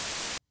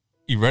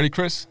You ready,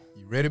 Chris?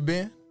 You ready,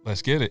 Ben?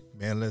 Let's get it.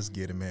 Man, let's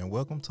get it, man.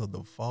 Welcome to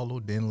the Follow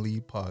Then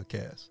Lead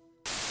podcast.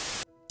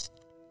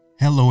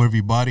 Hello,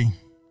 everybody.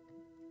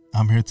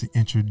 I'm here to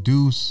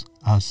introduce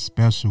our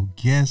special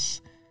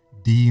guest,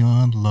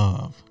 Dion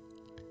Love.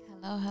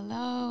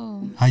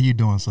 Hello. How you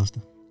doing, sister?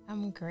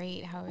 I'm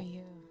great. How are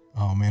you?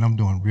 Oh, man, I'm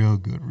doing real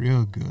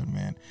good,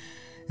 man.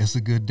 It's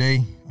a good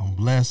day. I'm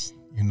blessed.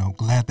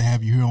 Glad to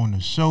have you here on the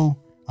show.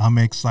 I'm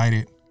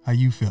excited. How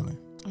you feeling?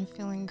 I'm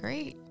feeling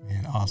great.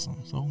 Man, awesome.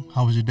 So,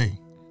 how was your day?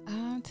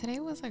 Today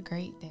was a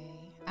great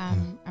day.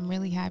 I'm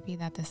really happy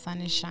that the sun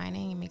is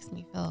shining. It makes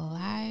me feel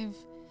alive.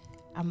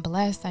 I'm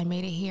blessed. I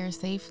made it here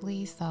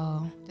safely.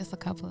 So, just a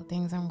couple of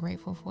things I'm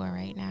grateful for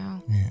right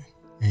now. Yeah.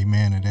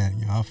 Amen to that.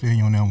 I feel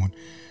you on that one.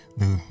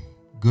 The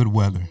good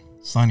weather,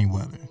 sunny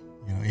weather,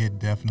 it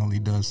definitely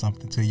does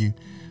something to you,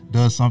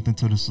 does something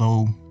to the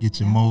soul, get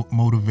you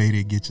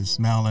motivated, get you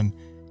smiling,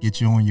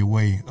 get you on your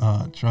way.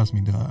 Trust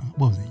me,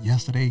 what was it,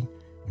 yesterday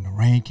when the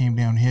rain came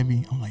down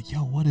heavy? I'm like,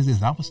 yo, what is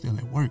this? I was still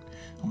at work.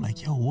 I'm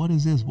like, yo, what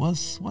is this?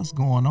 What's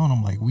going on?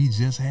 I'm like, we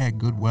just had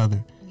good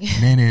weather. Yeah.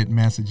 And then at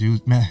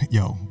Massachusetts,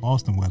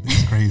 Boston weather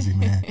is crazy,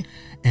 man.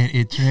 And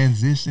it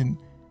transitioned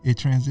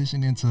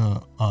into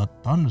a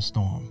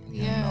thunderstorm,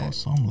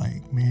 So I'm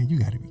like, man, you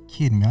got to be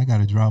kidding me. I got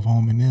to drive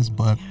home in this,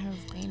 but yeah,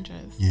 it's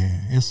dangerous.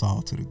 Yeah, it's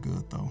all to the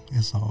good, though.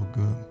 It's all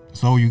good.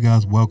 So you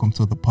guys, welcome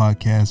to the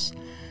podcast.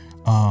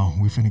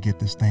 We're finna get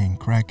this thing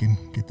cracking,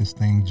 get this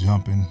thing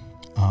jumping.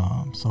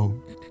 So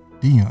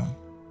Dion,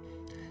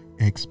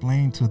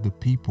 explain to the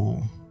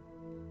people,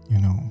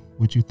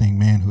 what you think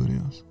manhood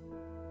is.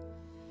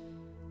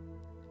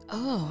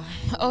 Oh,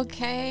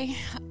 okay.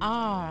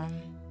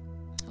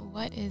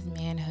 What is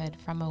manhood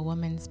from a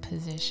woman's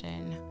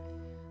position?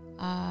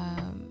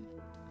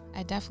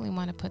 I definitely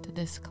want to put the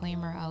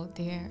disclaimer out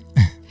there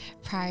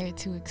prior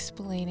to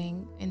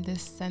explaining in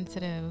this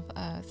sensitive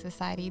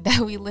society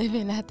that we live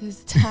in at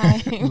this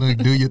time. Look,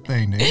 do your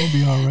thing. It'll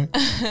be all right.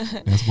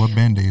 That's what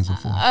Band-Aids are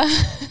for.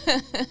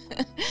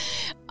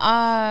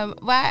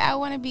 But I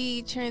want to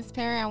be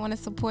transparent. I want to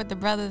support the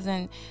brothers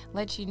and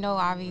let you know,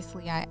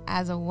 obviously,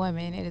 as a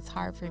woman, it is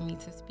hard for me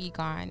to speak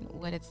on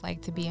what it's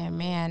like to be a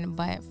man.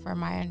 But for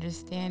my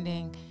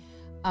understanding,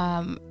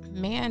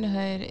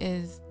 manhood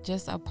is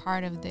just a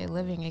part of the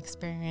living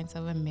experience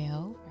of a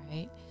male,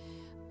 right?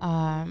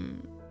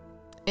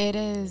 It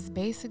is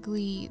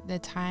basically the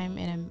time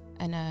in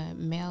a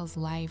male's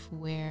life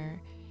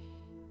where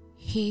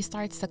he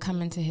starts to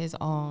come into his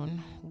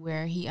own,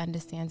 where he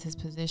understands his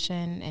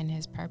position and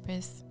his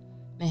purpose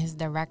and his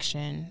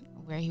direction,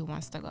 where he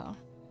wants to go.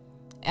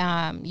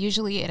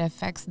 Usually it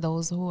affects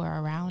those who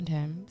are around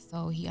him,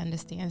 so he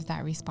understands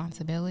that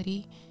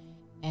responsibility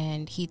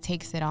and he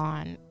takes it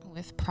on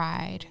with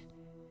pride.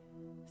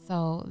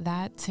 So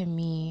that to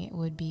me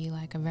would be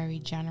like a very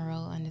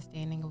general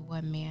understanding of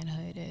what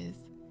manhood is.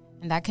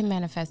 And that can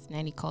manifest in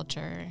any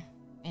culture,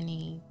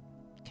 any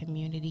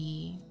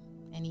community,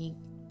 any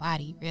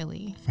body,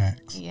 really.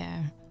 Facts.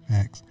 Yeah.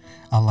 Facts.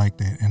 I like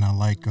that. And I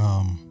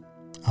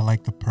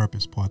like the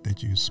purpose part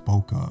that you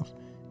spoke of.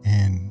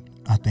 And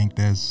I think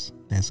that's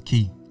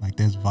key. Like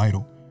that's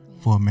vital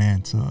for a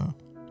man to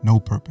know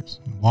purpose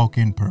and walk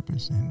in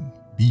purpose and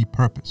be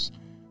purpose.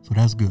 So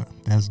that's good.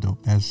 That's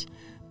dope. That's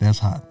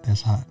hot.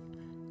 That's hot.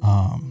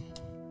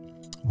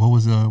 What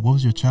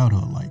was your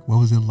childhood like? What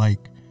was it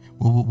like?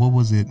 What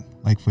was it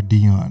like for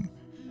Dion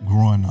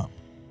growing up?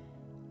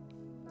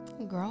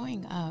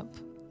 Growing up,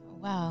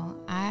 well,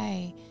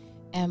 I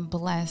am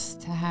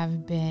blessed to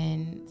have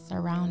been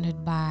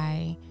surrounded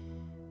by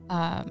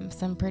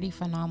some pretty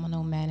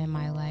phenomenal men in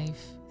my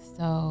life.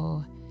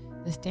 So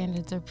the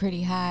standards are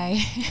pretty high.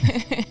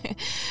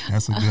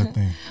 That's a good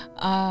thing.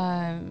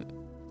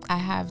 I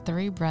have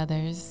 3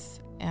 brothers,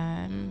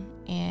 and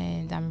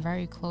I'm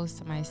very close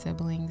to my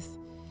siblings.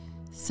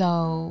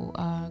 So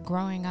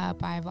growing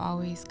up, I've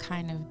always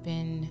kind of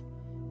been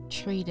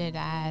treated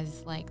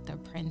as like the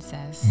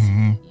princess,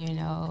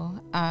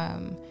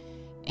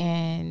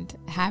 and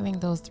having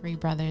those 3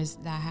 brothers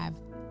that have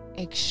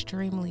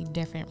extremely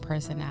different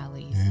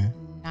personalities. Yeah.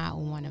 Not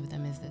one of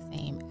them is the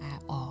same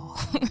at all.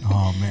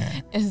 Oh,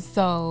 man. And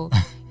so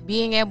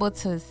being able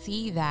to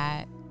see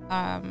that,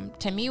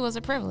 to me was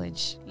a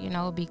privilege,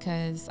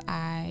 because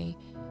I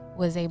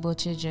was able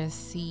to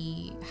just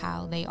see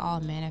how they all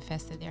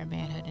manifested their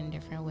manhood in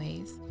different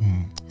ways.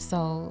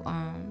 So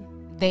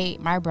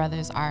my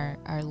brothers are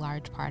a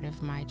large part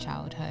of my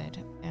childhood.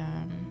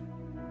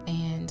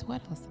 And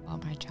what else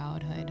about my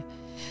childhood?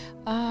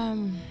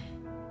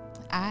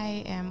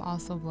 I am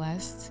also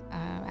blessed.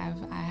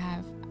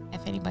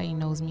 If anybody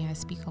knows me, I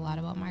speak a lot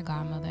about my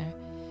godmother.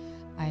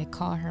 I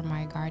call her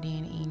my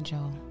guardian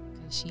angel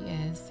because she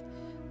is.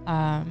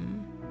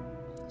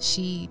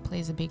 She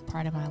plays a big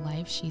part of my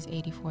life. She's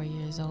 84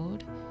 years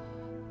old,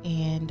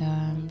 and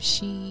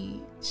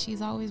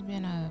she's always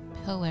been a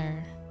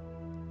pillar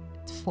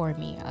for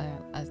me,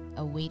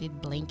 a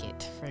weighted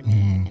blanket for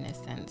me, in a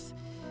sense.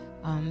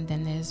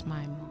 Then there's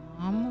my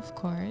mom, of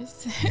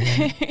course.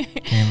 Yeah,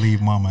 can't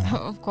leave mama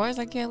out. Of course,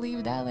 I can't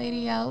leave that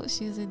lady out.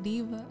 She's a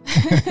diva.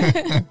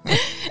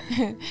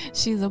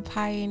 She's a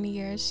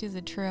pioneer. She's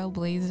a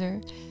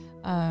trailblazer.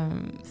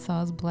 So I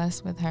was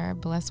blessed with her,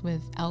 blessed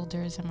with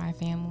elders in my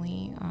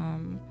family,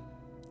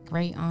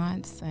 great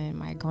aunts and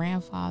my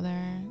grandfather.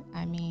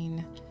 I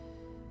mean,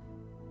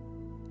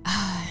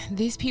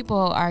 these people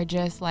are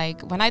just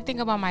like, when I think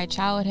about my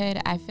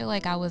childhood, I feel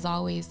like I was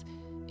always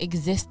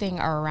existing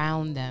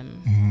around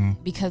them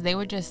because they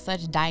were just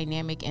such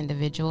dynamic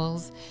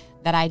individuals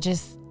that I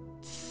just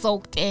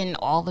soaked in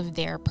all of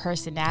their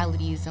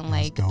personalities and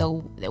like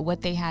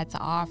what they had to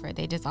offer.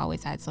 They just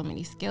always had so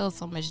many skills,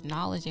 so much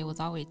knowledge. They was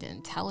always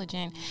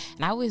intelligent,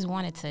 and I always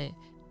wanted to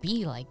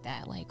be like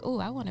that. Like, oh,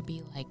 I want to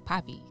be like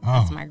Poppy.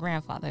 That's my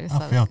grandfather. So,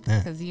 I felt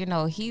that because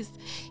he's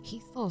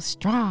so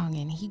strong,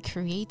 and he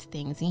creates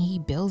things, and he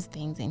builds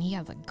things, and he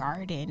has a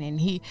garden, and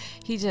he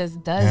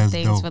just does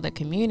things for the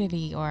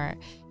community. Or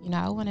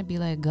I want to be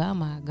like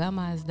Gama.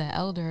 Gama is the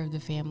elder of the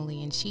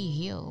family, and she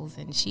heals,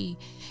 and she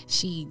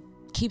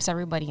keeps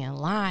everybody in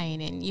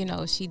line,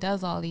 and she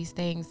does all these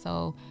things.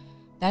 So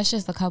that's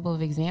just a couple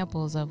of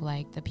examples of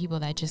like the people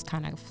that just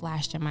kind of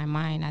flashed in my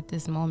mind at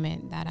this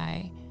moment that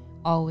I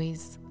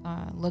always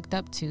looked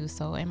up to.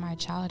 So in my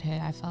childhood,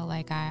 I felt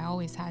like I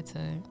always had to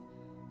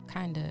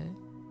kind of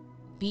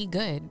be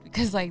good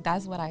because like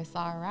that's what I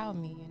saw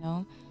around me,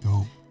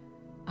 Dope.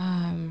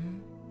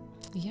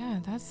 Yeah,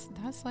 that's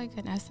like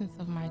an essence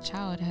of my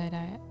childhood.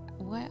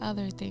 What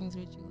other things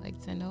would you like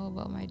to know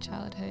about my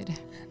childhood?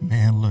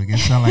 Man, look, it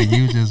sounds like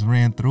you just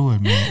ran through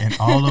it, man. And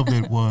all of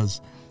it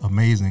was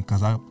amazing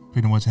because I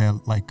pretty much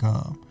had like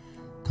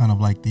kind of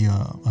like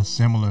a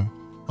similar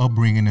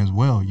upbringing as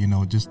well.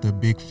 Just a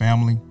big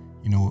family,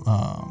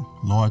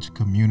 large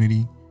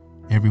community.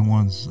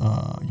 Everyone's,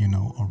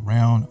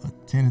 around,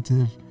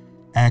 attentive,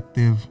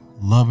 active,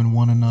 loving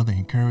one another,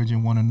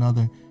 encouraging one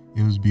another.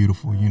 It was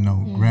beautiful,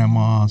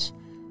 grandmas,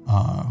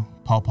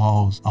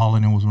 pawpaws, all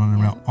of them was running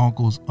around,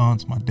 uncles,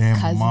 aunts, my dad,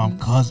 cousins. My mom,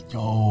 cousins.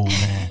 Oh,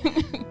 man.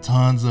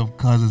 Tons of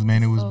cousins,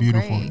 man. It was so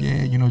beautiful. Great.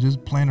 Yeah,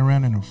 just playing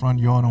around in the front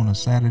yard on a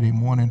Saturday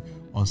morning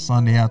or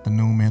Sunday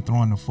afternoon, man,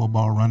 throwing the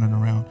football, running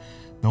around.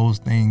 Those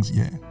things,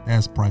 yeah,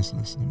 that's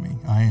priceless to me.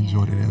 I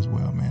enjoyed it as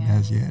well, man.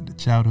 The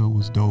childhood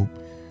was dope.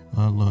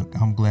 Look,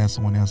 I'm glad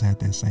someone else had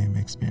that same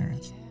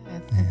experience. Yeah,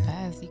 it's the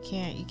best.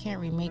 You can't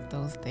remake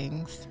those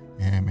things.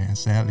 Yeah, man.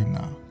 Sadly,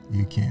 no,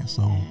 you can't.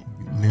 So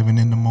living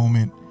in the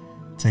moment,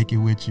 take it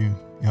with you,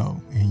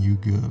 and you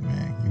good,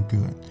 man. You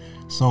good.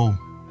 So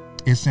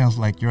it sounds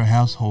like your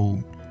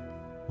household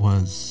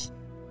was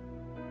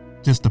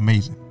just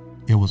amazing.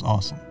 It was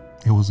awesome.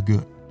 It was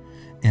good.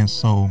 And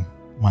so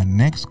my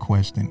next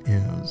question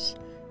is,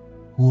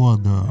 who are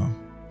the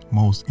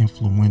most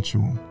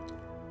influential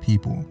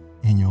people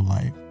in your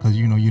life? Because,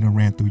 you done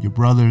ran through your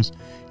brothers,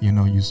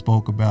 you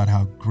spoke about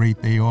how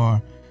great they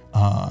are.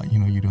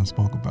 You done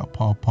spoke about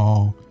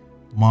Paul,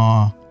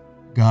 Ma,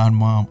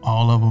 Godmom,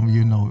 all of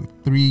them,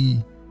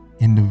 3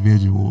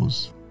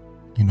 individuals,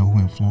 who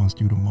influenced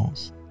you the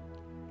most.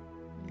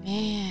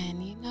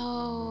 Man,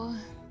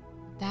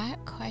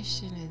 that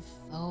question is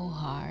so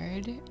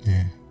hard.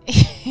 Yeah.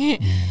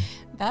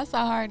 That's a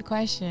hard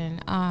question.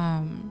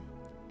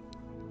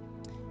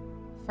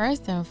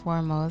 First and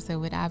foremost, it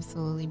would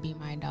absolutely be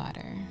my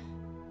daughter.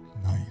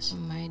 Nice.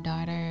 My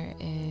daughter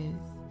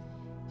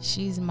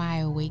she's my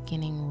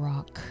awakening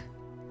rock.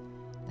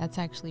 That's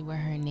actually what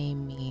her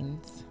name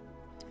means.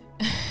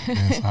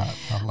 That's hot.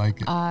 I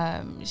like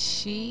it.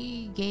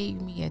 She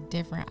gave me a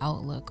different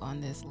outlook on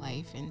this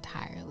life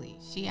entirely.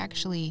 She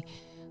actually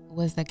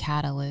was the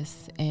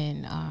catalyst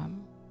in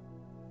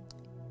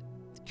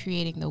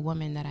creating the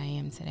woman that I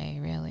am today,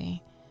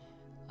 really.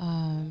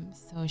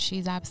 So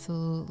she's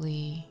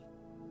absolutely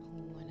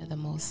one of the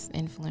most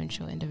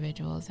influential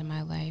individuals in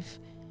my life.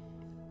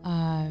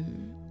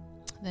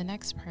 The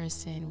next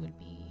person would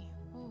be,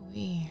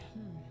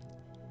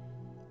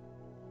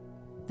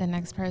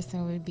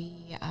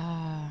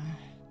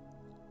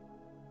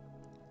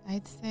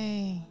 I'd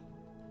say,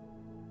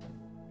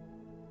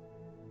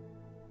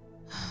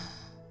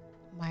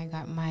 my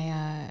God,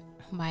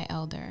 my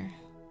elder,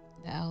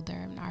 the elder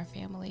in our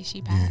family.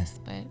 She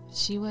passed, but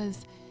she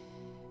was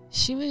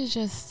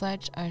just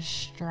such a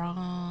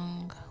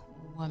strong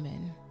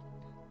woman.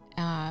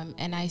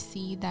 And I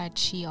see that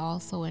she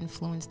also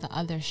influenced the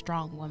other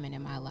strong women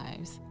in my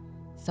lives.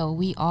 So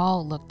we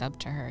all looked up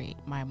to her,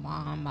 my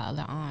mom, my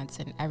other aunts,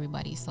 and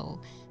everybody.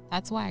 So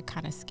that's why I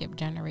kind of skipped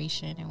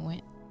generation and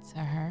went to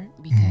her,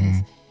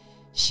 because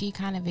she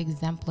kind of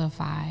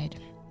exemplified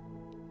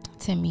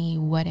to me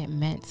what it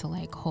meant to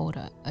like hold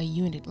a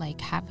unit,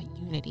 like have a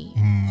unity,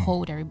 and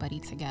hold everybody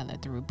together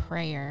through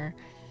prayer,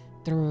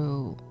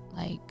 through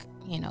like,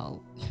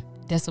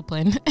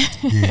 discipline.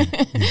 Yeah,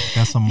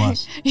 that's a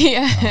must.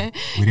 Yeah.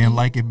 We didn't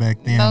like it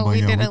back then. No, but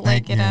we didn't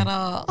like it at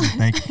all.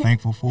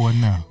 Thankful for it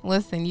now.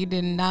 Listen, you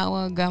did not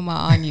want Gumma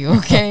on you,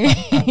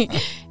 okay?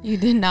 You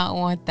did not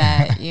want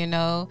that,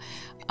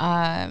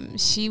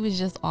 She was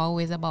just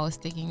always about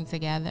sticking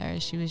together.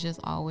 She was just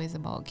always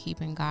about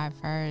keeping God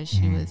first.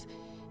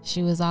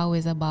 She was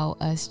always about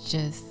us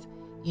just,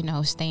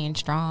 staying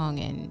strong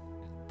and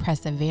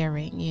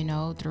persevering, you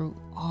know, through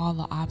all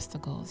the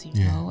obstacles.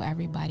 You know,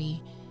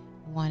 everybody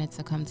wanted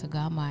to come to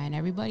Gumma, and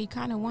everybody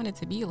kind of wanted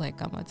to be like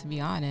Gumma, to be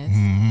honest.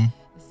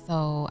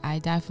 So I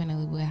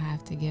definitely would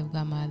have to give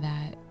Gumma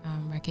that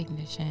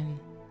recognition.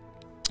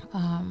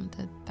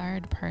 The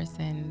third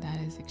person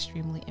that is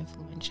extremely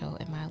influential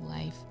in my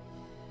life,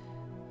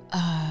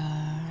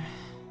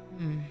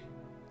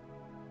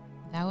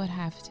 that would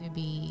have to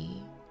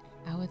be,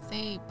 I would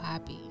say,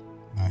 Poppy.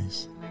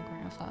 Nice. My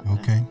grandfather.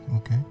 Okay.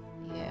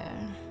 Yeah,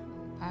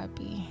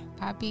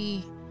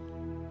 Poppy.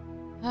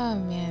 Oh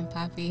man,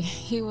 Poppy.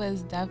 He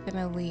was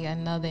definitely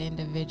another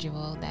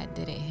individual that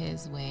did it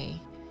his way.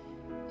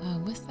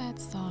 What's that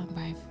song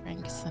by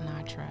Frank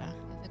Sinatra?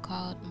 Is it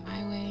called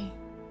My Way?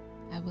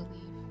 I believe.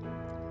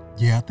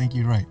 Yeah, I think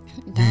you're right.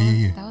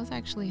 That was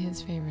actually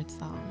his favorite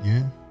song.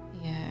 Yeah.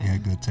 Yeah.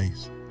 Good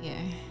taste. Yeah.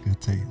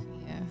 Good taste.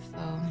 Yeah. So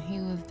he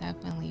was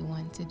definitely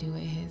one to do it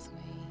his way.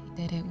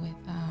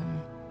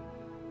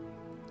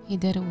 He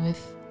did it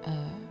with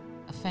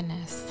a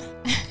finesse.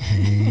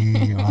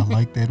 Hey, I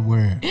like that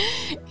word.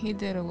 He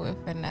did it with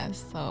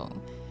finesse. So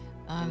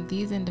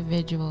these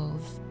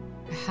individuals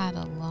had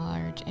a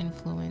large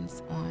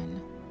influence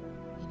on,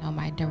 you know,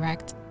 my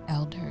direct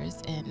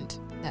elders and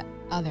the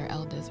other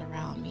elders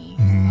around me.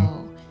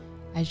 So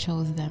I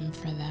chose them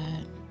for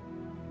that.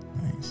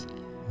 Nice.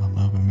 I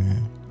love it,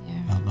 man.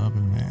 Yeah. I love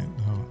it, man.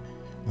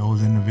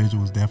 Those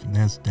individuals,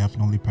 that's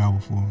definitely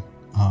powerful.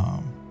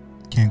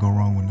 Can't go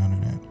wrong with none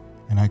of that.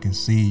 And I can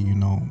see, you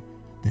know,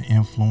 the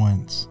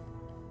influence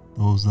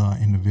those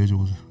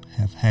individuals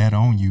have had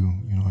on you,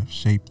 you know, have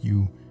shaped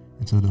you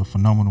into the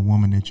phenomenal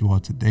woman that you are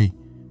today,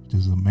 which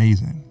is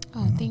amazing.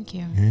 Oh, you know? Thank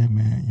you. Yeah,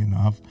 man. You know,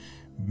 I've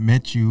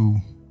met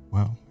you,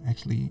 well,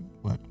 actually,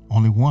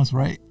 only once,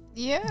 right?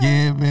 Yeah.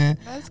 Yeah, man.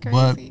 That's crazy.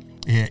 But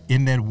yeah,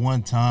 in that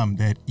one time,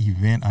 that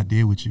event I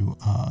did with you,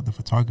 the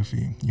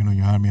photography, you know,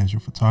 you hired me as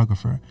your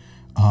photographer.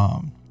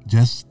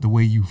 Just the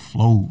way you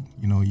flowed,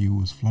 you know, you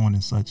was flowing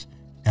in such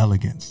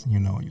elegance, you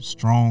know, you're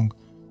strong,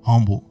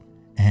 humble.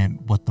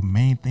 But the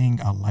main thing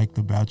I liked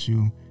about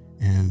you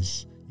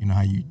is, you know,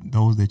 how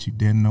those that you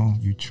didn't know,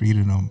 you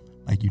treated them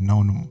like you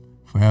known them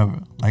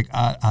forever. Like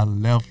I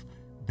left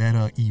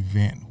that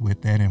event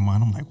with that in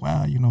mind. I'm like,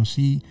 wow, you know,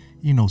 she,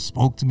 you know,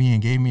 spoke to me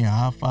and gave me a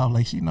high five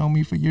like she known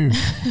me for years.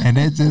 And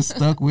that just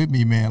stuck with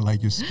me, man.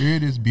 Like, your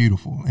spirit is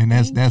beautiful. And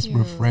that's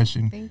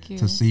refreshing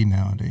to see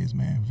nowadays,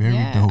 man. Very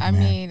dope, man. I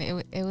mean,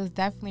 it was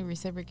definitely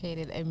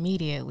reciprocated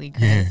immediately,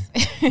 Yeah.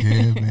 Chris.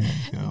 Yeah, man.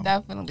 Yeah.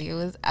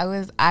 Definitely.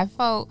 I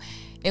felt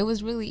it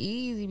was really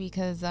easy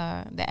because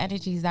the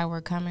energies that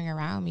were coming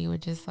around me were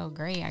just so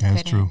great.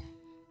 That's true.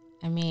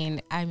 I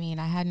mean, I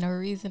had no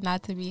reason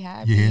not to be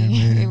happy. Yeah,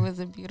 man. It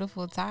was a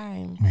beautiful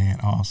time. Man,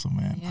 awesome,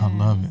 man. Yeah. I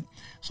love it.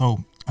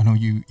 So I know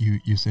you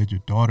said your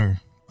daughter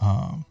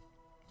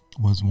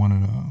was one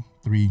of the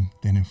three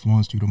that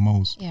influenced you the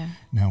most. Yeah.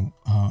 Now,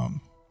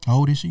 how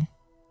old is she?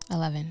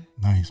 11.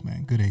 Nice,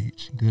 man. Good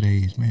age,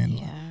 man.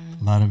 Yeah.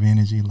 A lot of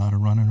energy, a lot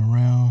of running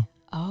around.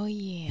 Oh,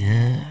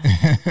 yeah.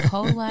 Yeah.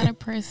 Whole lot of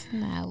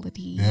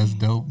personality. That's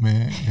dope,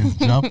 man. It's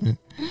jumping.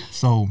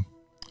 So,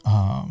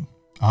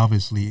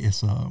 obviously,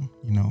 it's a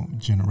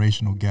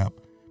generational gap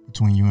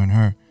between you and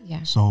her.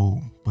 Yeah.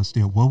 So, but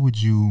still, what would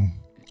you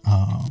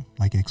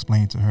like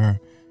explain to her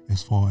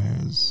as far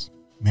as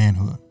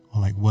manhood,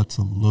 or like what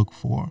to look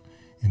for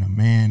in a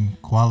man,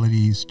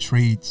 qualities,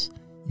 traits,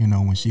 you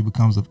know, when she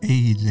becomes of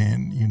age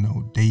and, you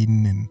know,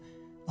 dating and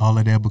all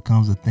of that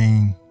becomes a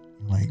thing,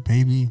 like,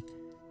 baby,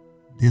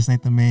 this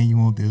ain't the man you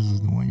want, this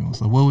is the one you want.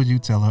 So what would you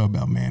tell her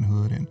about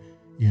manhood, and,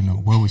 you know,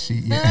 what would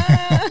she,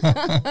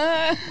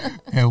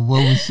 and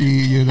what would she,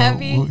 you know,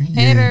 heavy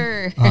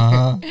hitter.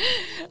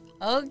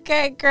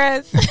 Okay,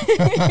 Chris.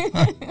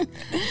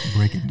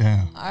 Break it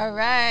down. All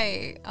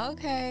right.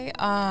 Okay.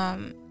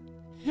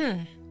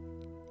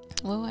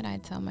 What would I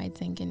tell my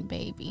thinking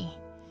baby?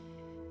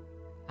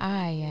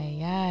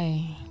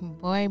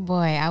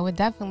 Boy. I would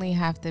definitely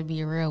have to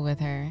be real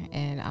with her,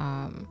 and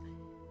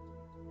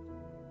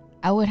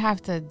I would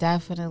have to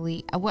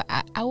definitely.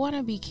 I want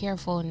to be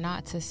careful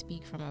not to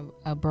speak from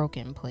a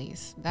broken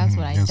place. That's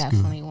what I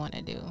definitely want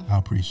to do. I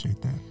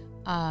appreciate that.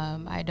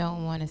 I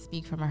don't want to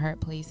speak from a hurt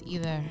place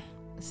either.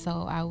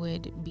 So I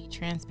would be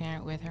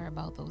transparent with her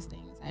about those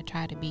things. I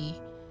try to be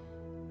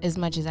as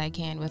much as I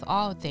can with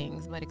all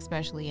things, but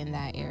especially in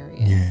that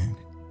area. Yeah.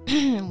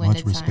 When Much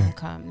the time respect.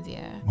 comes,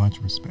 yeah. Much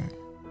respect.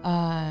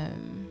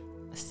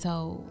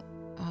 So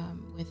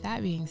with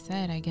that being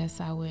said, I guess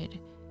I would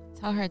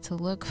tell her to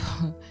look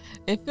for,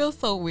 it feels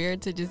so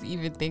weird to just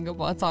even think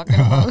about talking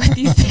about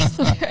these things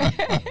with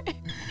her.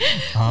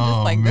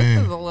 Oh, like, man.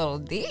 this is a little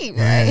deep,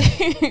 Yeah. right?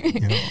 You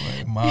know,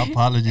 like, my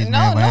apologies,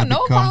 man.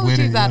 No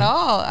apologies at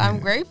all. Yeah. I'm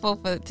grateful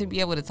to be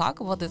able to talk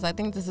about this. I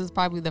think this is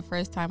probably the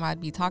first time I'd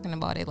be talking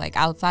about it, like,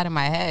 outside of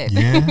my head.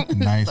 Yeah,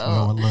 nice. So,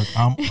 well, look,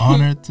 I'm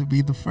honored to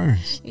be the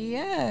first.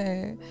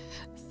 Yeah.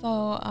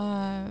 So,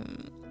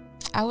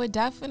 I would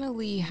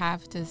definitely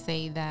have to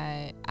say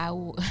that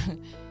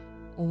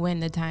when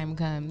the time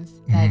comes,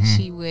 that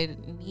she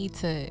would need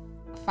to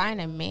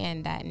find a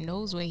man that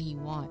knows what he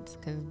wants,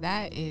 because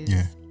that is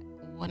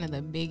one of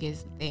the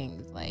biggest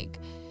things, like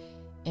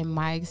in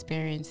my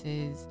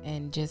experiences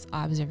and just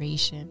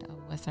observation of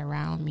what's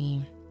around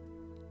me.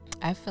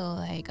 I feel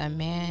like a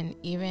man,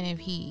 even if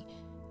he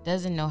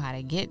doesn't know how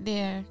to get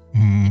there,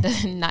 he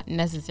does not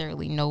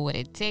necessarily know what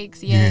it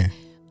takes yet. Yeah.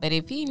 But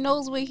if he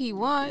knows what he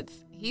wants,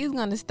 he's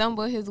gonna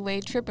stumble his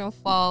way, trip and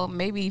fall,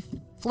 maybe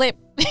flip.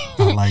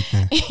 I like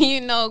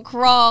that.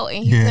 Crawl,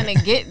 and he's gonna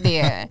get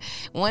there.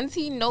 Once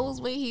he knows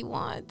what he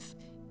wants,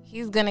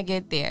 he's gonna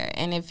get there.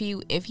 And if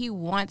he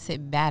wants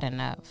it bad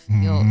enough,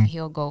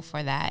 he'll go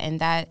for that.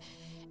 And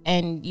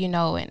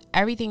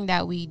everything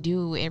that we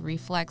do, it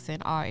reflects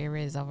in all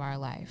areas of our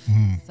life.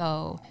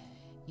 So,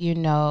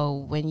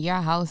 when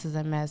your house is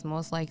a mess,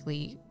 most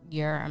likely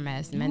you're a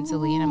mess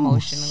mentally and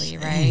emotionally,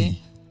 right?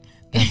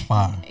 That's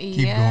fire.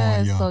 Keep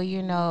going, y'all. So,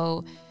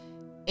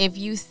 if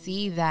you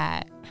see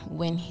that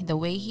the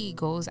way he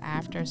goes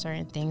after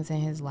certain things in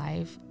his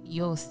life,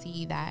 you'll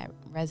see that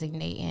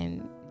resonate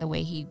in the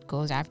way he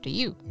goes after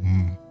you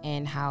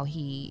and how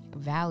he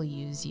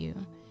values you.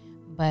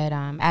 But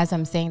as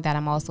I'm saying that,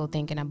 I'm also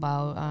thinking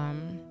about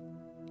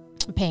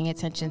paying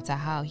attention to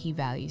how he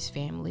values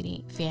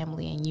family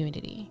and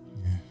unity.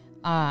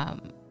 Yeah.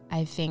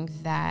 I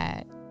think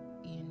that,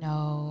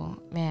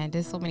 man,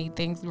 there's so many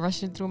things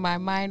rushing through my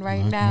mind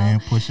now. Man,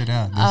 push it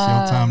out. This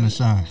your time to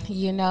shine.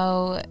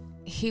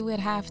 He would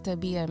have to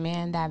be a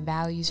man that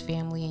values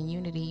family and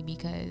unity,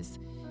 because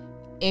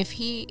if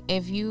he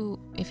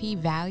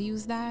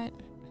values that,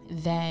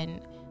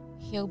 then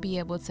he'll be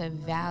able to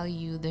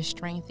value the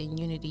strength and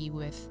unity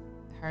with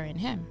her and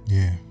him.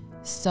 Yeah.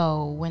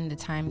 So when the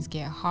times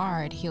get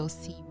hard, he'll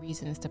see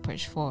reasons to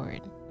push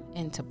forward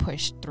and to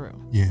push through.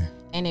 Yeah.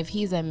 And if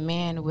he's a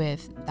man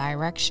with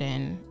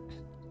direction,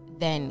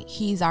 then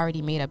he's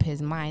already made up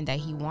his mind that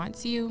he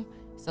wants you.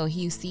 So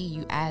he'll see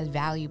you as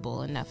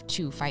valuable enough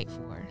to fight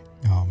for.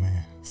 Oh,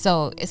 man.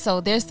 So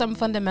there's some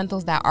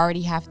fundamentals that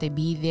already have to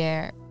be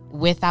there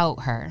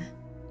without her.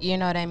 You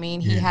know what I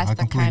mean? Yeah, he has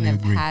to kind of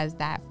agree. has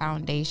that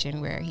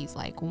foundation where he's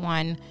like,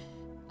 one,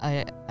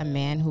 a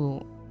man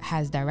who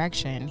has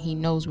direction. He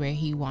knows where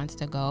he wants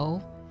to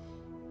go.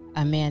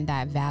 A man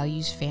that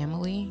values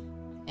family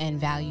and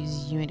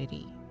values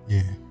unity.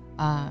 Yeah.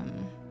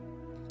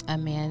 A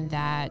man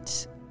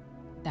that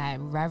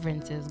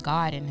reverences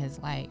God in his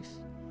life.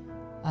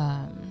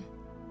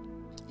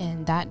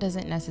 And that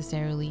doesn't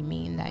necessarily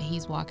mean that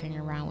he's walking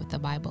around with the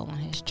Bible on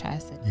his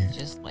chest and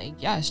just like,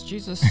 yes,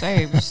 Jesus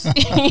saves.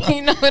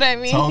 You know what I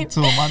mean? Talk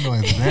to him. I know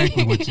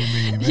exactly what you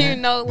mean,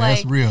 man.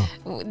 That's real.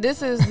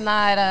 This is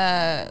not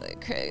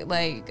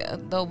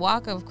the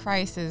walk of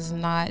Christ is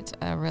not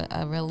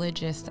a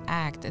religious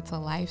act. It's a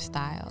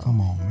lifestyle.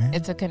 Come on, man.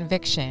 It's a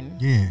conviction.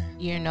 Yeah.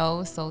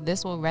 So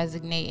this will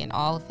resonate in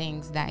all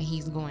things that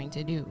he's going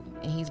to do.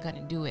 And he's going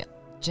to do it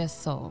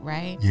just so,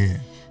 right? Yeah.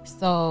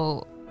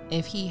 So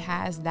if he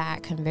has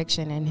that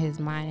conviction in his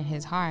mind and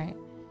his heart,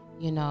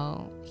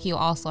 he'll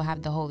also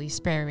have the Holy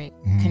Spirit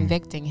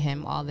convicting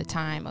him all the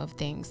time of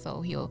things.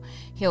 So he'll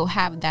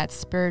have that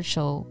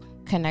spiritual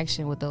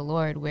connection with the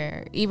Lord,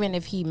 where even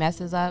if he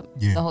messes up,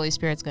 the Holy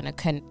Spirit's gonna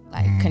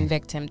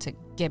convict him to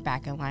get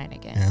back in line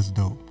again. That's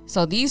dope.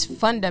 So these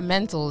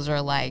fundamentals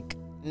are like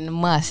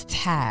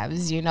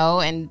must-haves,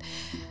 and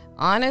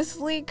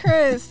honestly,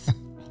 Chris,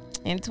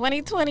 in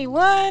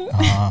 2021,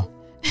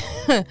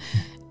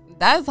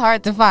 that's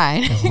hard to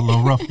find. It's a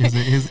little rough.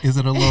 Is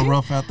it a little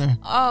rough out there?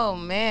 Oh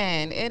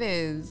man, it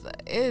is.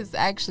 It's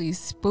actually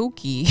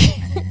spooky.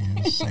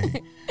 Man,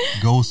 say,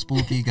 go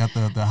spooky. Got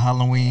the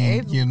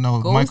Halloween,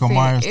 Michael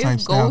Myers type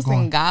style ghosts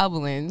going. And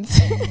goblins.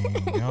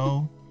 Dang,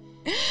 yo.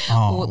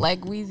 Oh. Like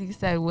Weezy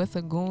said, what's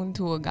a goon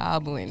to a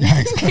goblin?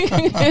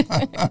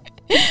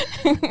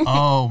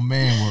 Oh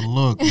man, well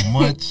look,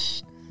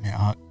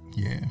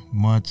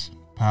 much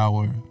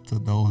power to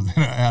those that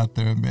are out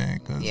there, man.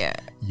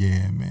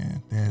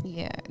 Man.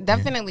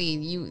 Definitely.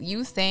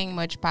 You saying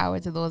much power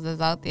to those that's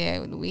out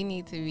there. We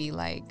need to be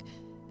like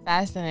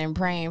fasting and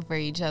praying for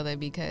each other,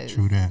 because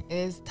True that.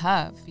 It's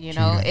tough.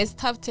 It's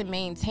tough to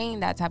maintain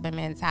that type of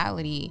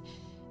mentality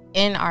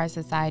in our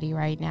society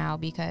right now,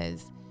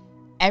 because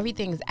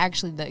everything is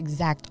actually the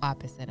exact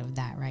opposite of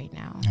that right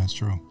now. That's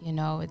true.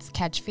 It's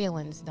catch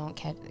feelings, don't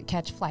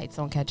catch flights,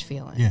 don't catch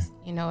feelings. Yeah.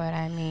 You know what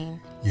I mean?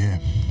 Yeah.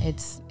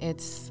 It's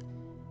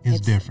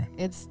different.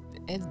 It's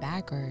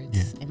backwards,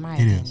 Yeah, in my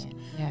it opinion. is.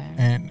 Yeah.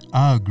 And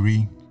I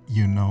agree,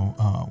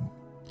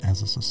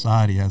 as a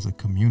society, as a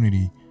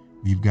community,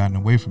 we've gotten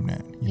away from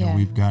that.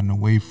 We've gotten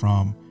away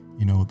from,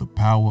 the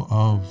power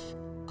of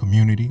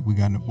community. We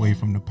gotten away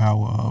from the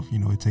power of,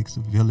 it takes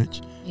a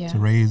village to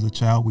raise a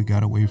child. We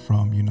got away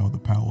from, the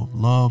power of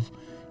love,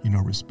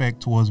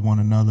 respect towards one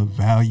another,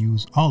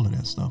 values, all of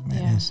that stuff,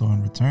 man. And so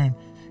in return,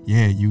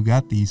 you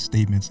got these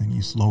statements and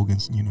these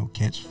slogans,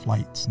 catch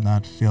flights,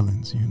 not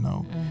feelings,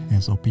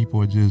 And so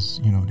people are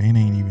just, they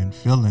ain't even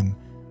feeling,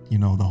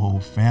 the whole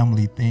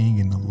family thing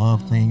and the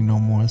love thing no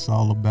more. It's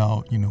all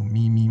about,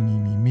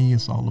 me.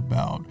 It's all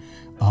about,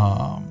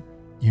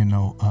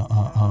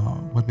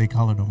 what they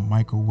call it, a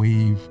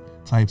microwave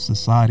type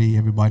society.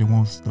 Everybody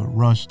wants the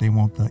rush. They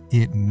want the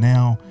it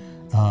now.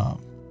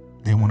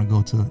 they want to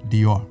go to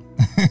DR.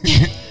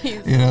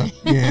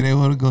 They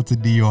want to go to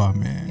DR,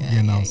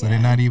 man. So they're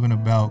not even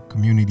about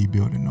community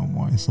building no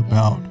more. It's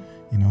about,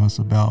 it's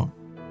about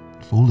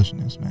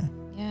foolishness, man.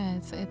 Yeah,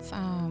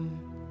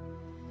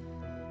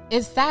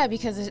 it's sad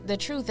because the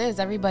truth is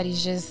everybody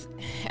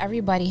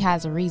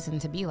has a reason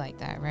to be like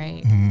that,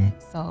 right? Mm-hmm.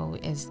 So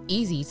it's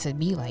easy to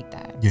be like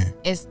that. Yeah.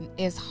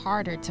 It's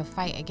harder to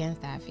fight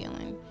against that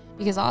feeling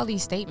because all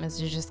these statements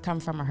just come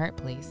from a hurt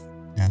place.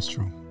 That's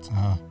true.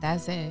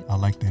 That's it. I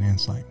like that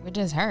insight. We're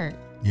just hurt.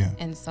 Yeah.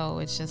 And so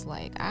it's just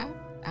like, I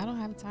don't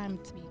have time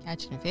to be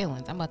catching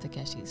feelings. I'm about to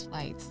catch these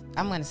flights.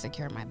 I'm going to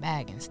secure my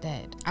bag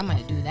instead. I'm going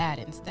to do that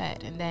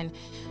instead. And then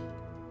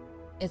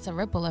it's a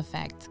ripple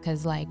effect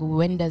because, like,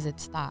 when does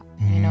it stop?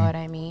 Mm-hmm. You know what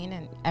I mean?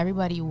 And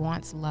everybody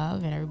wants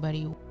love and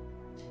everybody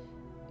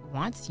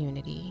wants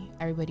unity.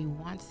 Everybody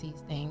wants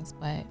these things,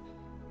 but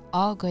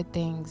all good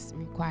things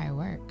require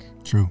work.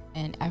 True.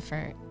 And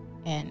effort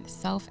and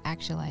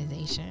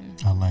self-actualization.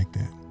 I like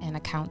that. And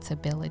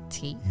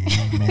accountability.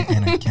 Yeah, man,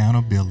 and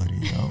accountability,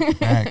 yo.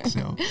 Facts,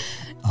 yo.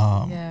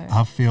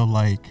 I feel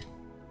like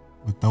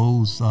with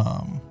those,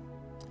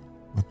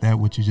 with that,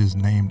 what you just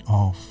named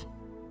off,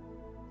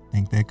 I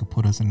think that could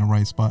put us in the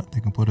right spot. They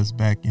can put us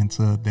back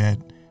into that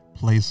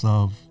place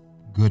of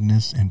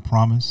goodness and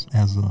promise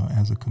as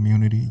a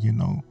community,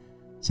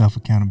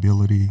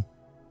 self-accountability,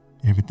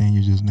 everything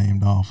you just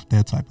named off,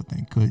 that type of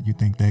thing. Could you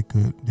think that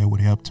would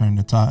help turn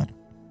the tide?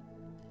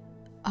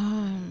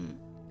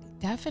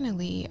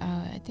 Definitely.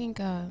 I think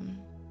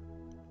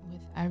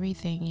with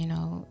everything,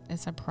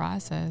 it's a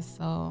process.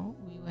 So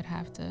we would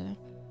have to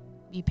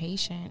be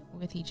patient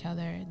with each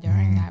other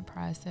during that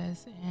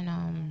process.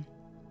 And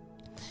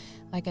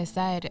like I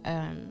said,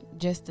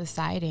 just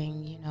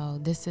deciding,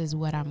 this is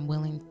what I'm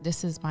willing,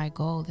 this is my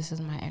goal, this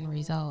is my end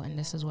result, and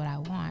this is what I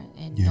want.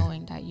 And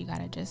knowing that you got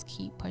to just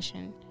keep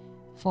pushing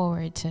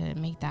forward to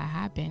make that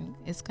happen.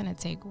 It's going to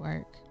take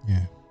work.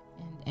 Yeah.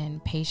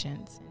 And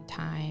patience and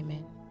time.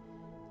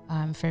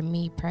 And for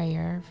me,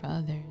 prayer. For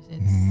others,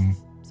 it's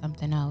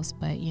something else.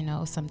 But,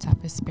 some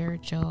type of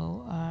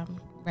spiritual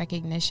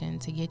recognition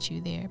to get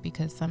you there,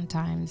 because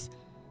sometimes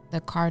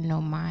the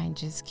cardinal mind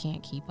just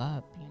can't keep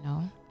up,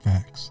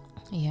 Facts.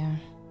 Yeah.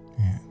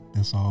 Yeah,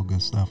 that's all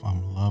good stuff.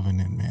 I'm loving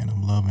it, man.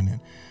 I'm loving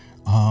it.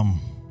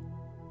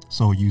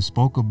 So you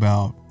spoke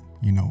about,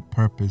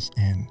 purpose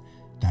and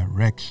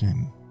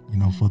direction,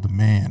 for the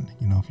man.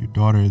 If your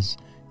daughter is,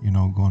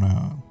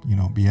 gonna,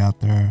 be out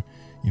there,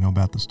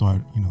 about to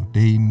start,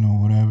 dating or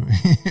whatever.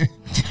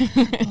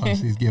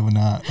 She's giving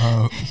out,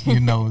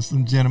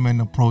 some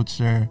gentleman approached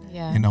her.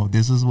 Yeah.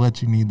 This is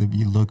what you need to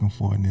be looking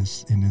for in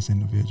this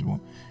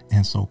individual.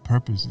 And so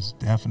purpose is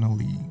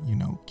definitely,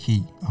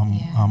 key.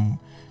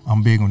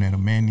 I'm big on that. A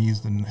man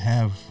needs to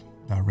have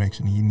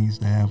direction. He needs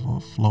to have a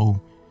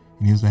flow.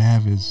 He needs to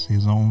have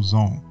his own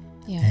zone.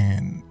 Yeah.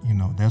 And,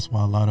 that's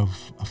why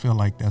I feel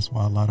like that's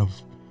why a lot of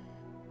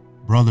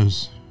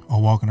brothers are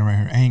walking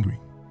around here angry.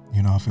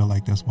 I feel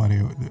like that's why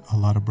a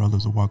lot of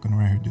brothers are walking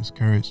around here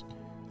discouraged.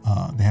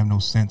 They have no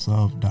sense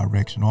of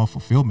direction or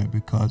fulfillment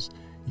because,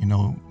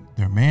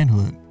 their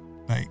manhood,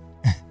 like,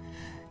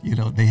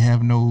 they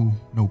have no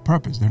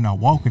purpose. They're not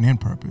walking in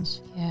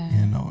purpose. Yeah.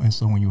 And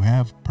so when you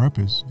have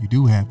purpose, you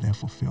do have that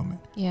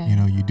fulfillment.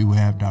 Yeah. You do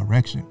have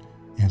direction.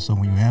 And so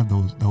when you have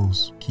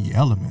those key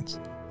elements,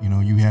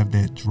 you have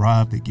that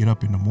drive to get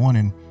up in the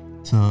morning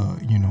to,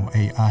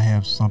 hey, I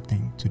have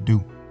something to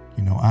do.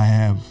 I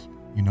have,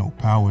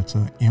 power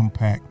to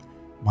impact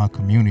my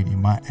community,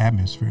 my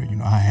atmosphere.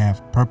 I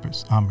have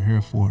purpose. I'm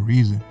here for a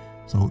reason.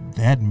 So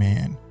that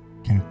man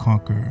can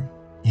conquer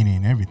any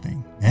and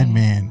everything. That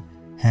man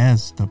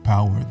has the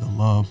power, the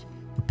love,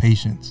 the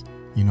patience,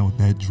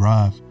 that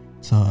drive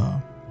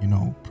to,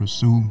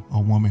 pursue a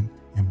woman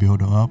and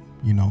build her up,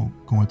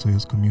 go into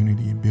his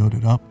community and build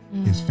it up,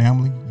 his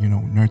family,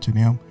 nurture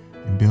them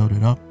and build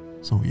it up.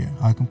 So yeah,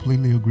 I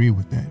completely agree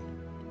with that.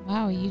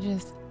 Wow, you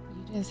just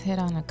hit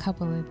on a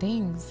couple of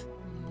things.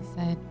 You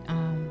said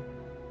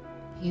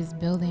he's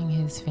building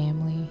his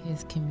family,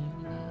 his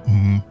community.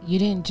 Mm-hmm. You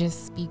didn't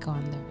just speak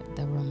on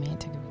the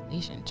romantic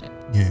relationship.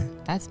 Yeah.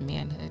 That's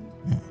manhood.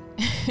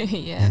 Yeah.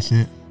 Yeah. That's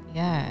it.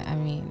 Yeah. I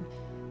mean,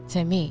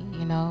 to me,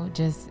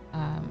 just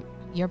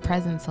your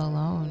presence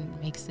alone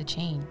makes a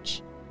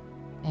change.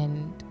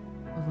 And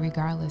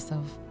regardless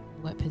of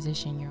what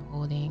position you're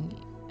holding,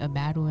 a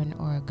bad one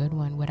or a good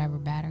one, whatever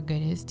bad or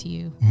good is to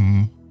you,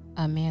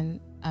 a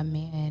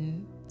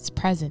man's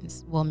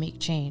presence will make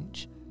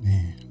change.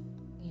 Man.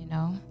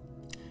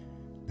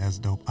 That's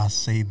dope. I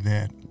say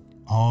that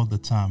all the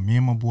time. Me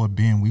and my boy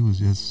Ben, we was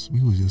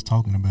just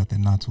talking about that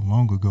not too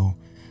long ago.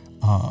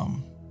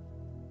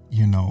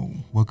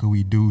 What could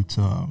we do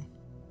to,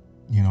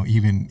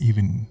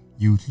 even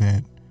youth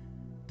that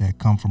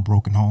come from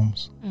broken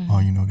homes,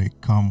 or they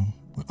come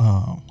with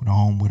a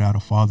home without a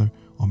father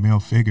or male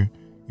figure.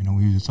 We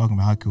were just talking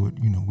about how could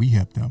we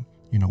help them.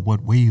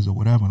 What ways or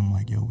whatever. And I'm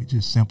like, we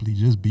just simply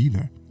just be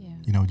there.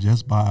 Yeah.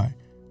 Just by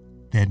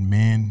that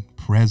man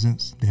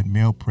presence, that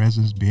male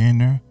presence being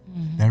there,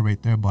 that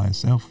right there by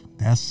itself,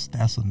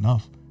 that's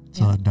enough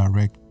to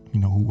direct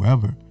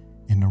whoever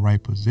in the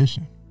right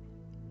position.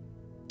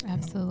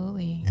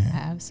 Absolutely. Yeah. I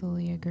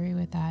absolutely agree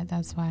with that.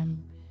 That's why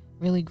I'm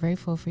really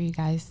grateful for you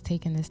guys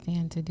taking the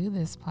stand to do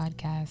this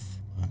podcast.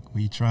 Look,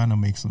 we trying to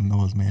make some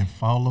noise, man.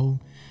 Follow,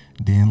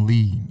 then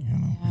lead.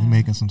 You're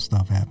making some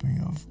stuff happen,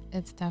 yo.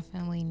 It's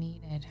definitely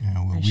needed.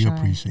 Yeah, well, we sure.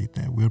 appreciate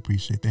that. We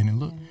appreciate that. And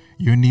look,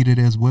 you're needed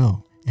as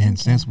well. And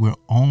since we're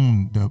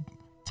on the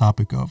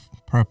topic of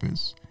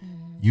purpose,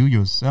 you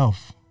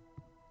yourself,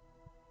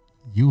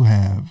 you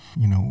have,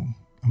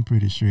 I'm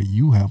pretty sure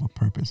you have a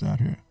purpose out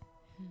here.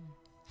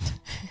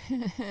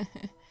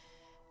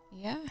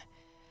 Yeah.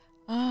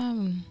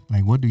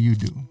 Like, what do you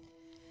do?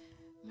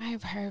 My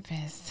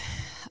purpose.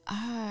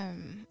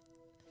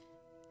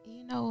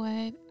 You know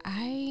what?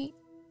 I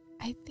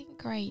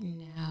think right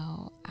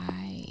now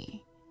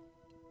I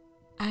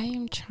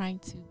am trying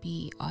to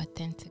be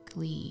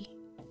authentically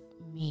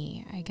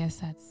me. I guess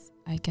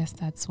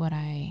that's what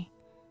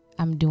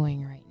I'm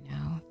doing right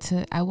now.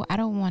 I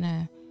don't want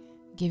to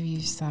give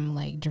you some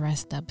like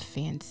dressed up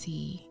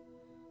fancy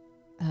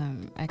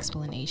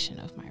explanation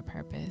of my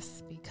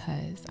purpose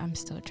because I'm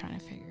still trying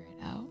to figure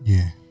it out.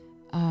 Yeah.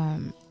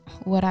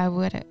 What I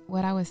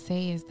would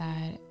say is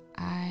that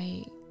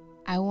I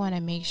want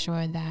to make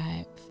sure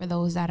that for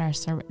those that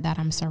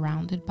I'm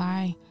surrounded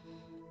by,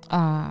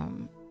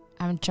 I'm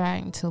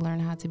trying to learn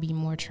how to be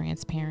more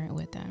transparent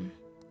with them.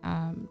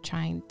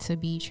 Trying to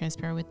be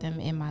transparent with them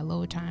in my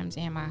low times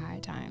and my high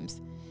times,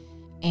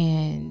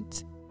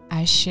 and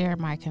I share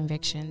my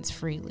convictions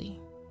freely.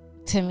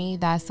 To me,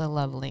 that's a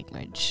love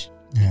language.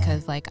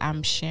 Because like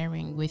I'm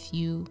sharing with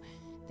you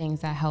things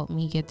that help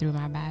me get through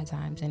my bad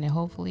times, and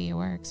hopefully it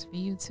works for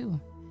you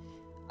too.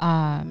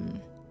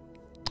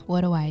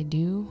 What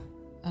do?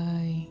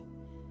 I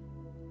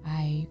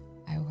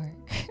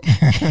work.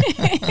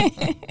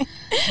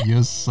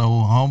 You're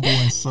so humble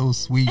and so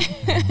sweet.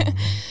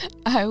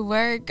 I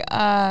work.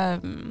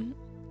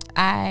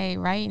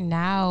 Right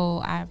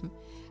now I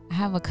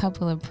have a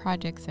couple of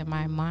projects in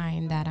my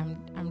mind that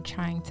I'm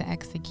trying to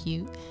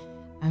execute.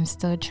 I'm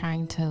still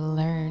trying to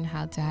learn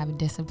how to have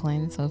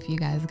discipline. So if you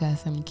guys got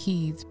some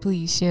keys,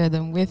 please share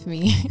them with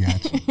me.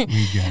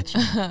 We got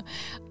you.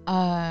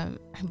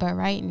 But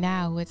right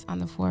now, what's on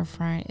the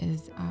forefront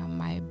is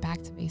my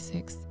Back to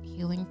Basics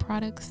healing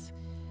products.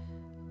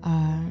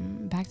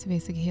 Back to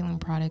Basic Healing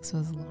Products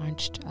was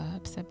launched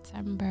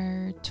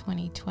September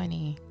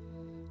 2020.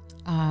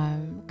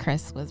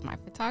 Chris was my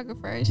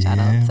photographer. Shout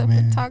out to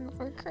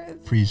photographer Chris.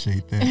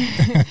 Appreciate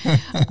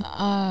that.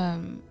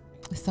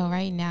 So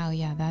right now,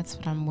 that's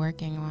what I'm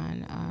working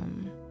on.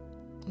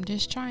 I'm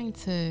just trying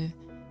to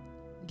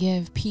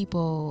give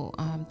people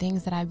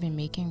things that I've been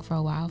making for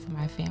a while for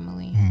my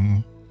family.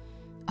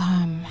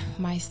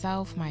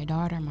 Myself, my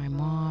daughter, my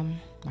mom,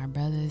 my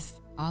brothers,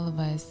 all of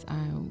us,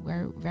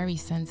 we're very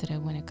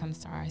sensitive when it comes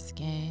to our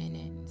skin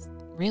and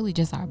really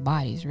just our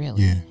bodies,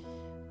 really. Yeah.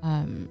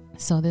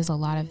 So there's a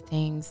lot of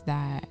things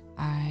that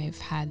I've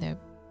had the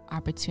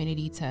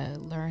opportunity to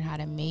learn how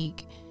to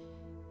make.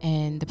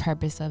 And the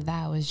purpose of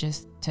that was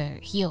just to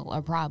heal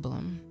a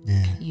problem.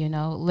 Yeah.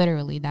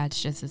 Literally,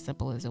 that's just as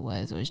simple as it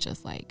was. It was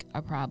just like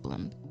a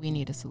problem. We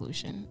need a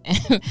solution.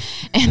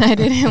 And I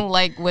didn't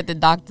like what the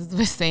doctors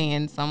were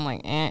saying. So I'm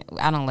like,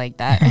 I don't like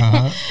that.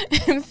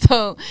 And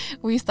so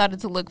we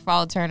started to look for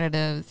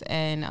alternatives.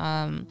 And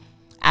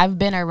I've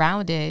been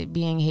around it,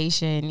 being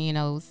Haitian,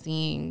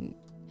 seeing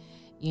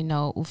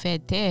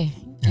ufete.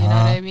 You know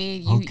what I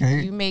mean?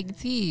 You make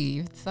tea.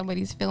 If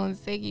somebody's feeling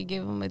sick, you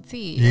give them a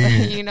tea. Yeah.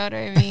 You know what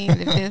I mean?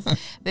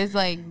 If there's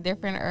like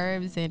different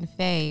herbs in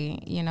Fae.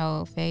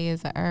 Fae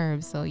is a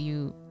herb, so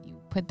you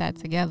put that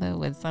together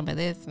with some of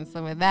this and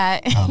some of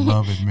that. I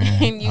love it,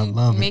 man. And you I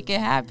love make it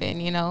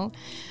happen,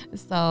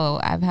 So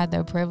I've had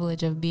the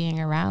privilege of being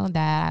around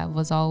that. I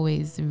was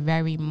always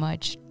very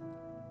much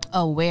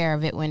aware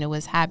of it when it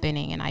was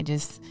happening, and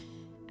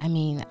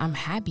I'm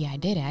happy I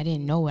did it. I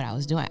didn't know what I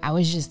was doing. I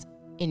was just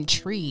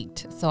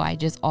intrigued. So I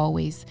just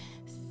always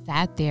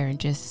sat there and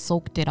just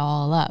soaked it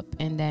all up.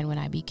 And then when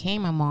I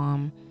became a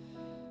mom,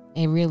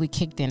 it really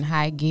kicked in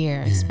high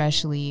gear,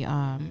 especially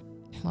when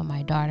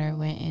my daughter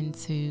went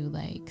into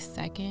like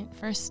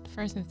first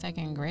and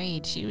second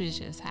grade. She was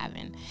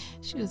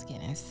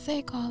getting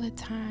sick all the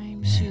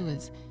time. Yeah.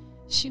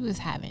 She was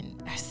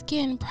having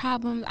skin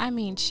problems.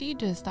 She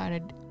just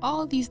started,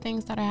 all these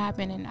things started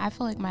happening. And I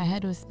feel like my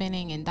head was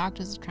spinning, and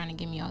doctors were trying to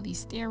give me all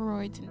these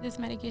steroids and this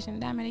medication,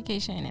 that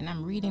medication. And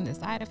I'm reading the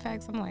side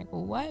effects. I'm like,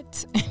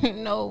 what?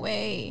 No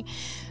way.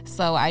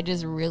 So I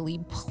just really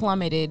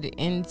plummeted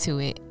into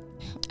it.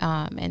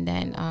 And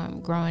then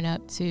growing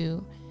up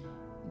too,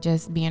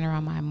 just being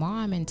around my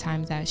mom in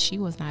times that she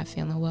was not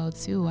feeling well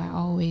too, I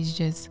always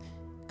just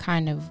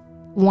kind of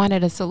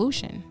wanted a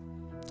solution.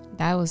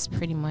 That was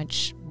pretty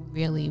much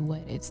really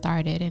what it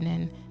started. And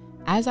then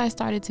as I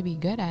started to be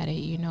good at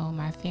it,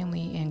 my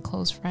family and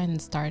close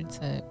friends started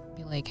to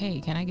be like, hey,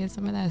 can I get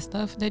some of that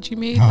stuff that you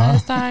made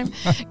last time?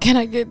 Can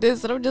I get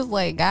this? And I'm just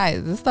like,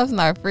 guys, this stuff's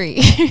not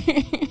free.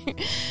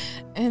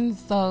 And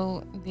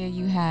so there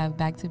you have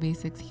Back to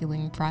Basics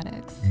Healing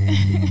Products.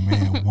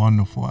 Amen.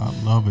 Wonderful. I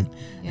love it.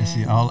 Yeah. And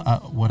see,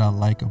 what I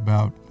like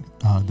about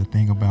the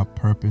thing about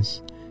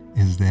purpose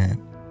is that,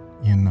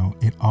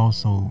 it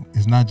also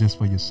is not just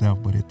for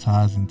yourself, but it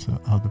ties into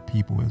other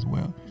people as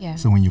well. Yeah.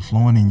 So when you're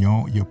flowing in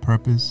your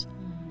purpose,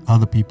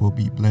 other people will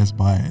be blessed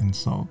by it. And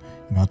so,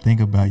 I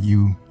think about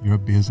your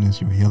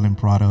business, your healing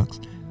products.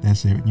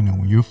 That's it.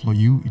 When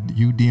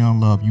you Dion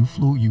Love, you're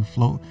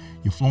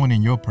flowing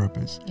in your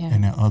purpose,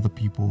 and that other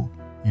people,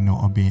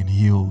 are being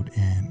healed,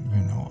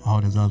 and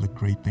all these other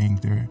great things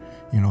that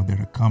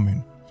are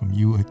coming from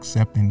you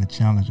accepting the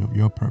challenge of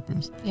your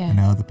purpose, and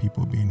the other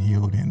people are being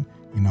healed, and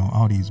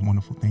all these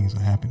wonderful things are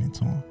happening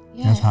to them.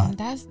 Yeah, that's hot.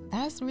 That's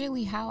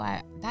really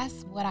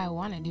that's what I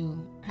want to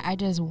do. I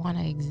just want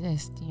to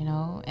exist,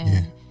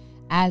 and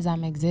as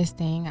I'm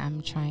existing,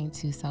 I'm trying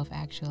to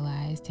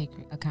self-actualize, take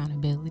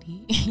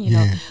accountability.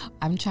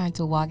 I'm trying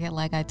to walk it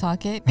like I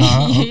talk it.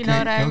 You know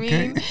what I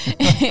mean?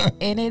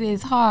 And it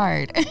is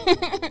hard.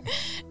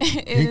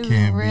 it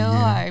is real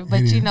hard,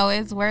 but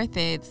it's worth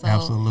it. So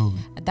absolutely,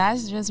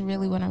 that's just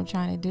really what I'm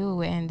trying to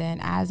do. And then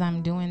as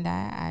I'm doing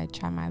that, I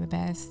try my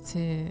best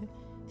to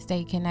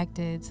stay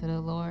connected to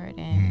the Lord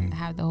and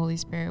have the Holy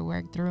Spirit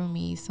work through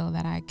me so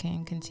that I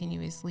can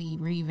continuously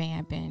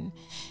revamp and,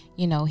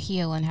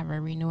 heal and have a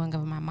renewing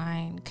of my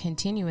mind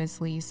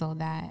continuously, so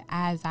that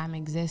as I'm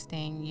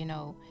existing,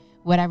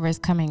 whatever is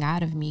coming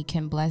out of me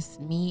can bless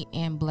me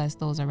and bless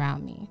those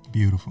around me.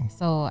 Beautiful.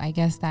 So I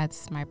guess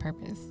that's my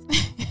purpose.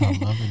 I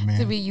love it, man.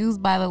 To be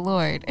used by the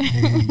Lord.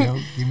 Hey, yo,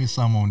 give me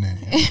some on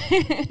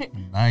that.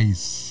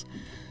 Nice.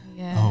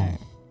 Yeah. Oh,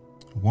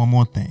 one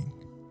more thing.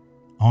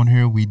 On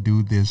here, we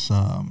do this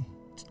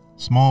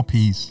small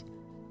piece,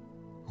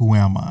 Who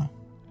Am I?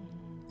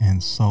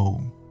 And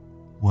so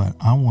what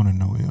I want to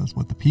know is,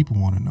 what the people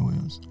want to know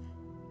is,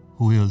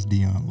 who is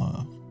Dion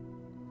Love?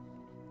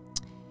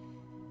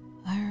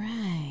 All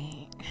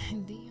right.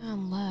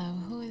 Dion Love.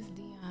 Who is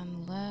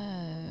Dion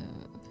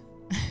Love?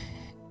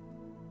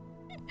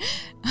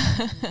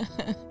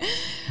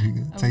 You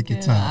good? Take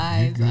your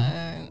time.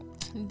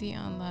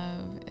 Dion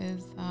Love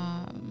is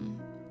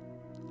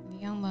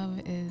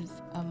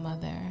a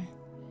mother.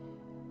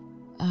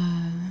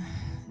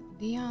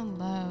 Dion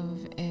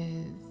Love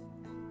is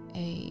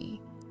a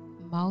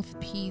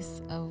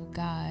mouthpiece of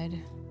God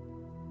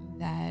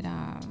that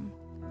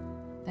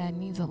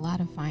needs a lot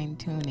of fine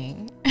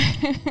tuning.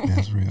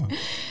 That's real.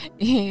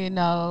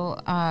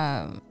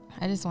 I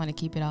just want to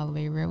keep it all the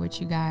way real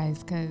with you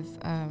guys, because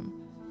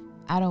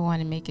I don't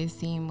want to make it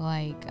seem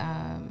like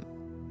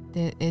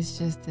it's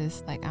just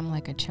this, like I'm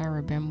like a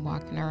cherubim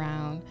walking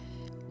around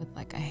with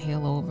like a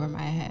halo over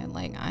my head.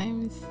 Like,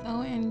 I'm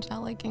so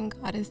angelic and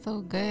God is so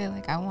good.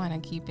 Like, I want to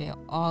keep it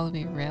all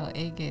the way real.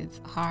 It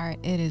gets hard.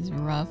 It is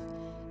rough.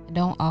 I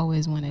don't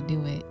always want to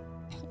do it.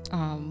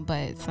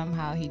 But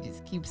somehow he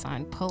just keeps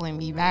on pulling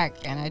me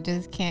back and I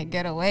just can't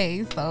get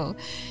away. So,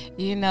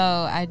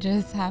 I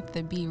just have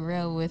to be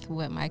real with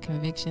what my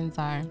convictions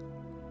are.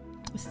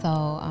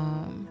 So,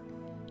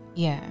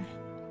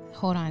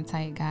 hold on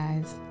tight,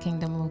 guys.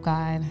 Kingdom of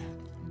God.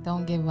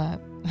 Don't give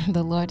up.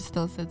 The Lord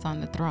still sits on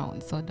the throne,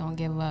 so don't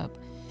give up.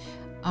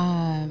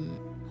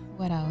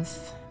 What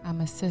else? I'm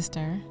a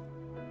sister.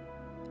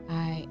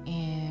 I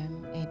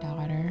am a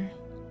daughter.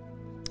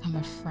 I'm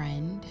a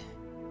friend.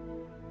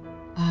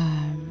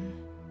 A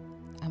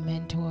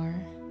mentor.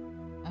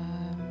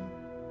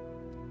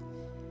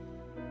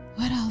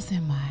 What else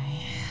am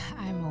I?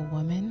 I'm a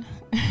woman.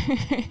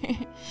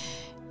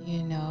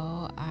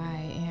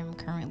 I am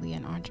currently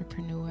an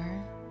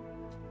entrepreneur.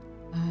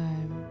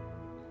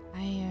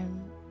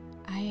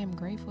 I am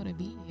grateful to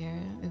be here.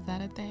 Is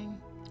that a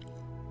thing?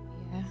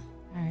 Yeah.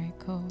 All right,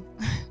 cool.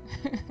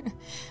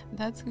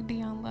 That's who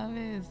Dion Love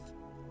is.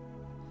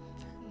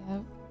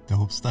 Yep.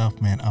 Dope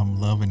stuff, man. I'm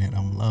loving it,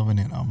 man.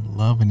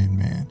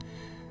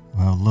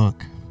 Well,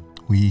 look,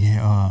 we've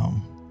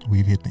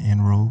hit the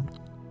end road.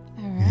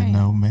 All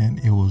right. Man,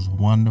 it was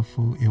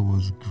wonderful. It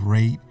was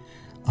great.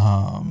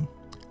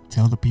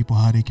 Tell the people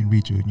how they can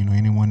reach you.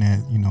 Anyone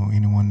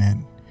that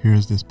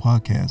hears this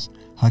podcast,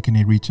 how can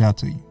they reach out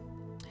to you?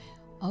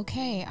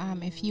 Okay,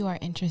 if you are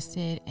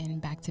interested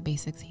in Back to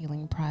Basics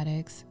Healing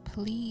Products,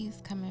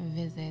 please come and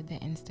visit the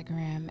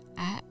Instagram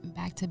at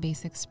Back to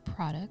Basics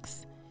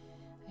Products.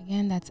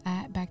 Again, that's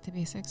at Back to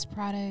Basics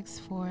Products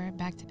for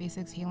Back to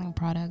Basics Healing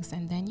Products.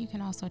 And then you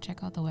can also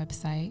check out the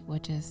website,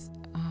 which is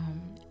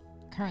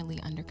currently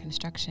under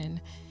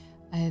construction.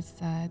 It's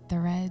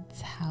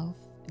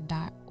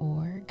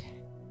threadshealth.org.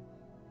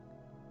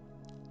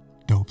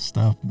 Dope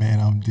stuff, man.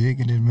 I'm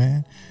digging it,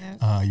 man.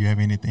 Yep. You have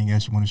anything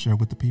else you want to share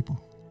with the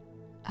people?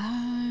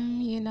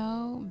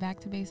 Back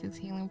to Basics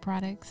Healing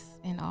Products,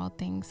 and all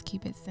things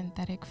keep it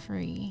synthetic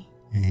free.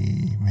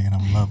 Hey, man,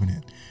 I'm loving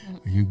it.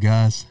 You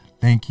guys,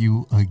 thank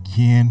you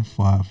again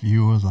for our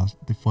viewers,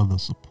 for the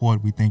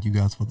support. We thank you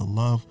guys for the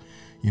love.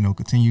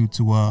 Continue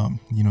to,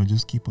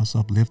 just keep us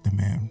uplifting,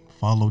 man.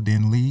 Follow,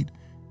 then lead.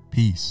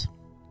 Peace.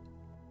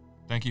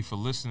 Thank you for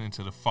listening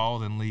to the Follow,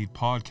 Then Lead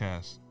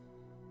podcast.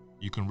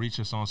 You can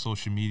reach us on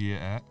social media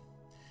at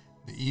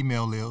The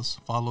email is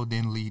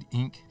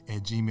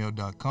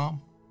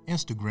followthenleadinc@gmail.com.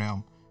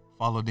 Instagram,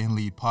 Follow Then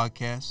Lead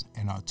Podcast,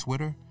 and our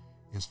Twitter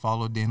is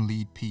Follow Then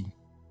Lead P.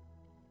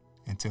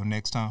 Until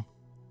next time,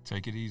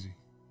 Take it easy.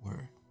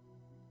 word.